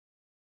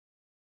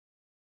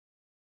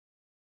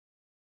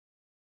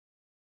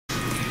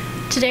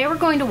Today we're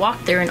going to walk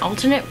through an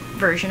alternate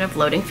version of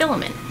loading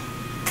filament.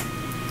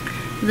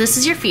 This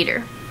is your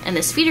feeder, and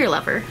this feeder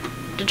lever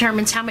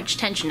determines how much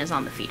tension is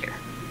on the feeder.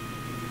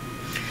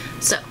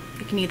 So,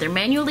 you can either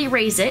manually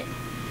raise it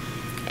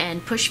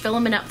and push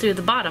filament up through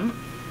the bottom,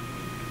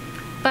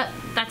 but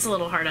that's a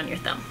little hard on your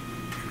thumb.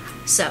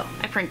 So,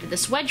 I printed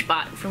this wedge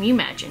bot from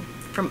Umagine,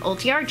 from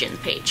Ultimaker's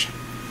page.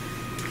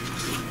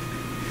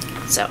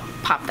 So,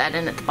 pop that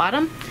in at the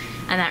bottom,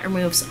 and that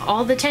removes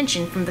all the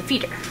tension from the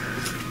feeder.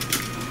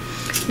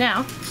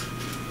 Now,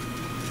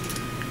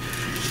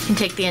 I can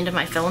take the end of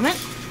my filament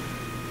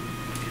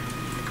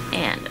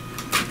and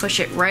push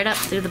it right up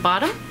through the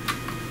bottom.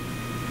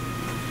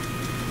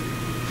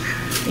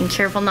 Being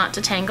careful not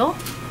to tangle.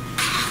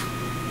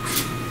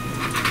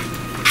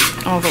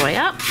 All the way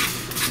up.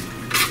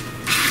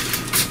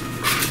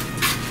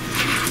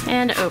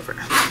 And over.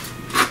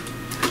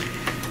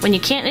 When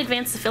you can't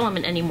advance the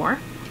filament anymore,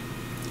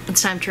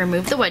 it's time to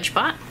remove the wedge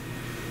bot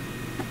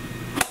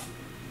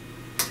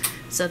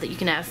so that you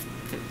can have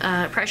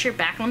pressure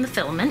back on the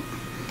filament,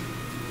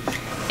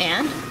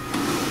 and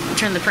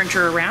turn the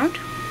printer around.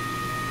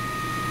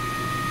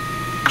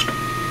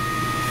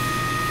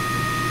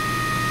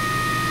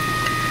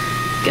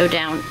 Go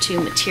down to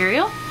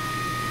material,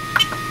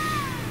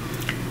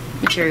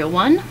 material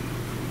 1,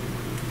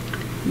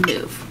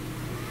 move.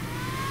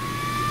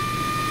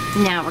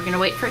 Now we're going to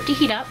wait for it to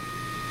heat up,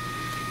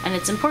 and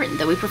it's important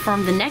that we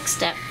perform the next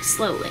step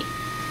slowly.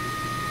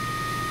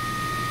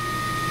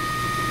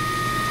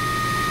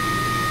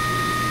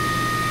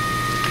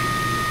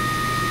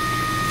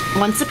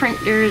 Once the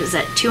printer is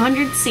at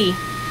 200°C,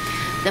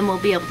 then we'll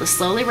be able to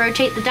slowly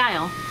rotate the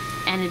dial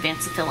and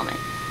advance the filament.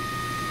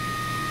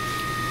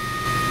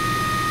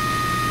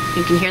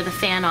 You can hear the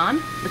fan on.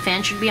 The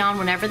fan should be on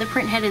whenever the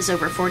print head is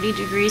over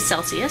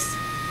 40°C.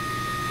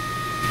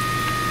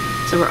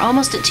 So we're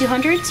almost at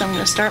 200, so I'm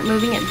going to start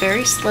moving it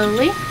very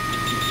slowly.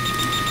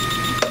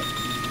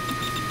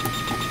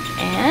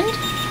 And,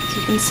 as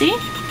you can see,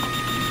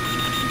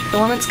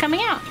 filament's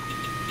coming out.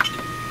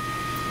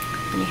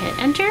 And you hit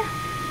enter.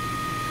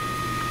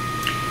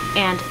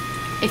 And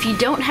if you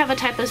don't have a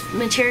type of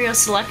material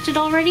selected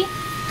already,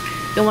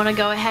 you'll want to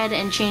go ahead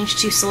and change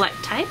to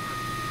select type.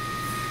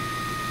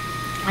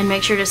 And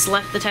make sure to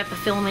select the type of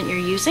filament you're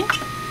using.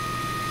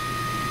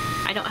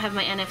 I don't have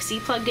my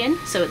NFC plugged in,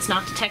 so it's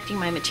not detecting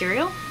my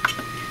material.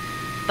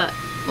 But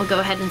we'll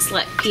go ahead and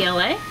select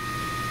PLA.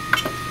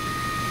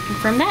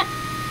 Confirm that,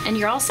 and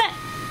you're all set.